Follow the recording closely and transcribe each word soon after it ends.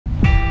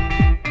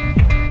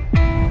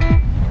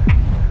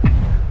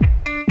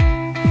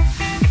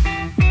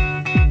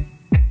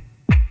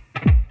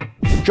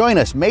Join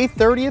us May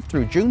 30th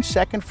through June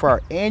 2nd for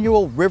our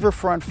annual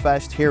Riverfront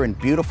Fest here in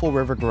beautiful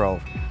River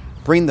Grove.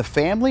 Bring the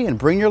family and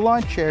bring your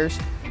lawn chairs.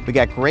 We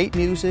got great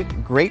music,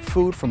 great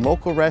food from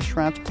local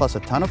restaurants, plus a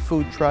ton of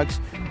food trucks.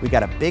 We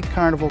got a big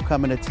carnival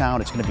coming to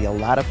town. It's going to be a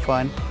lot of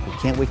fun. We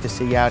can't wait to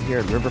see you out here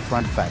at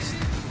Riverfront Fest.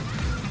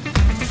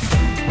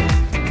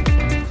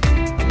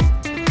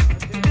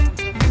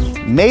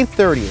 May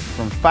 30th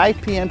from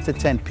 5 p.m. to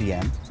 10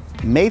 p.m.,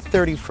 May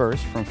 31st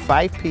from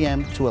 5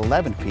 p.m. to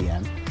 11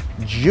 p.m.,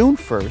 June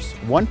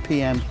 1st, 1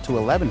 p.m. to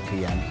 11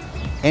 p.m.,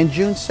 and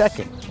June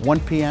 2nd, 1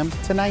 p.m.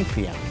 to 9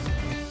 p.m.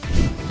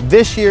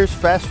 This year's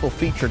fest will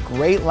feature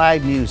great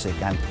live music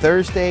on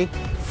Thursday,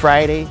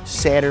 Friday,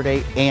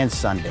 Saturday, and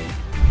Sunday.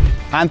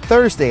 On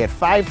Thursday at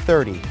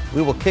 5:30,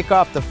 we will kick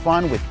off the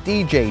fun with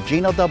DJ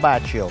Gino Del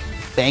Baccio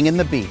banging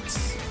the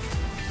beats.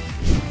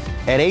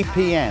 At 8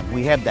 p.m.,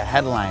 we have the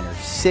headliners,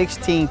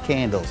 16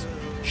 Candles,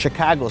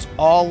 Chicago's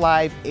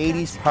all-live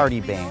 80s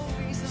party band.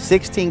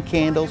 16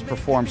 Candles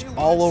performs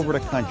all over the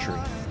country,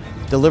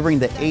 delivering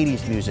the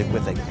 80s music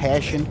with a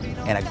passion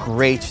and a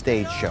great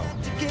stage show.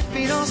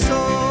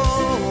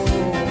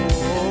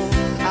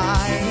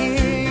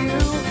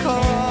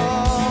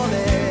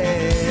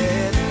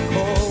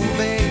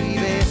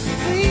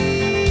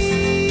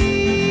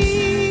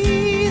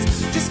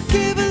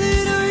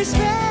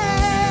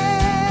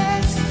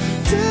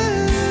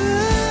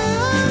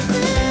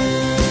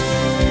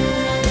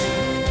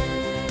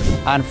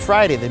 On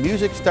Friday, the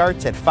music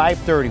starts at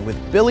 5:30 with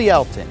Billy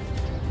Elton.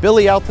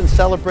 Billy Elton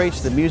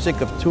celebrates the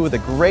music of two of the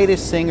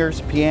greatest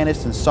singers,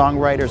 pianists, and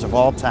songwriters of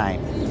all time,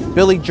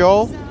 Billy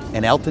Joel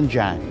and Elton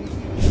John.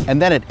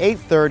 And then at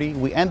 8:30,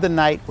 we end the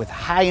night with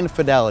High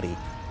Infidelity,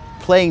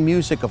 playing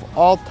music of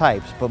all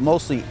types, but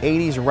mostly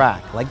 80s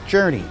rock, like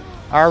Journey,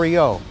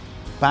 REO,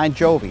 Bon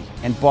Jovi,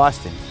 and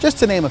Boston, just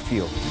to name a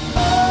few.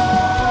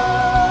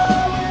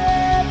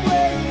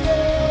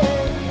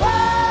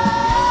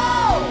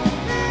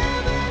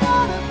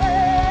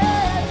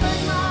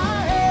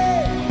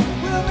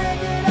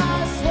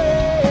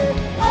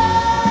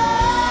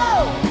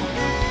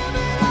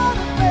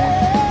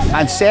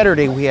 On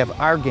Saturday, we have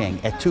Our Gang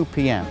at 2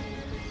 p.m.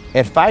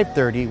 At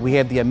 5:30, we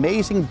have the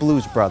amazing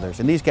Blues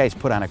Brothers, and these guys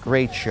put on a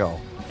great show.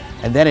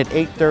 And then at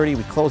 8:30,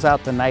 we close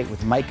out the night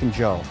with Mike and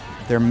Joe,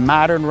 their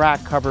modern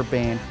rock cover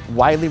band,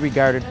 widely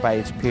regarded by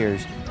its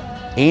peers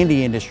and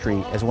the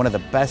industry as one of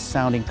the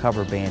best-sounding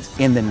cover bands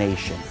in the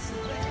nation.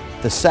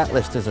 The set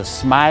list is a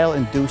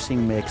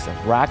smile-inducing mix of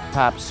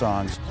rock-pop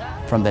songs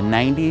from the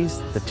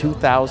 90s, the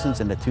 2000s,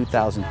 and the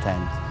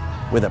 2010s,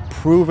 with a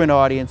proven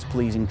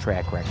audience-pleasing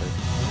track record.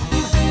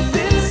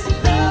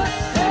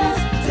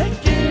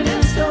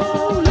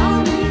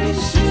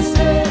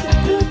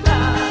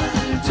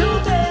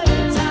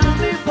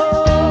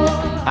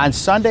 On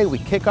Sunday, we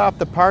kick off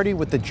the party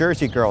with the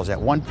Jersey Girls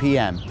at 1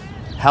 p.m.,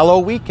 Hello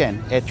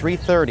Weekend at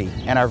 3:30,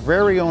 and our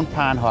very own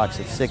Pond Hawks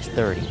at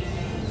 6:30.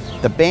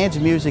 The band's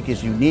music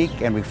is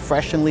unique and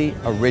refreshingly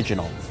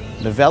original.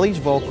 Novelli's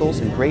vocals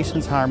and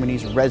Grayson's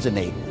harmonies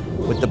resonate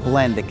with the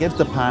blend that gives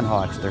the Pond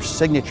Hawks their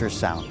signature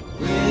sound.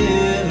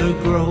 River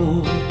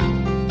Grove.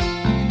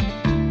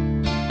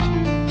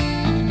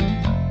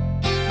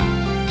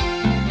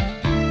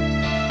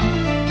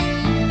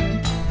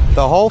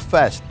 The whole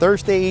fest,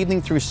 Thursday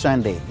evening through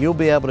Sunday, you'll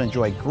be able to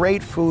enjoy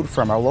great food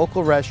from our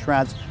local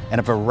restaurants and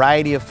a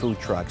variety of food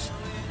trucks.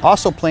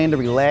 Also plan to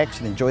relax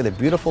and enjoy the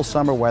beautiful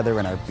summer weather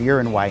in our beer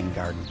and wine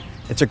garden.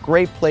 It's a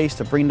great place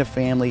to bring the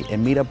family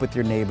and meet up with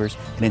your neighbors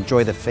and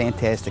enjoy the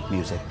fantastic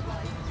music.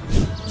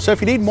 So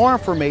if you need more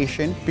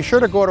information, be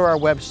sure to go to our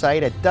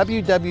website at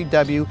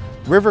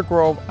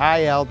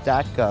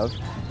www.rivergroveil.gov.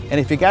 And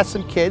if you got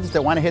some kids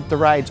that want to hit the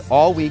rides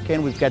all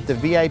weekend, we've got the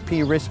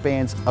VIP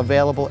wristbands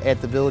available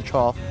at the Village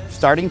Hall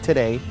starting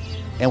today,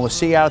 and we'll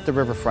see you out at the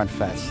Riverfront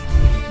Fest.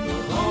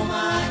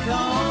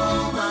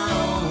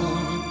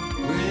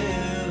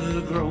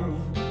 River Grove.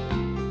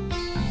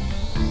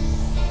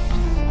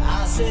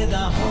 I said the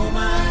home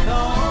I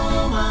call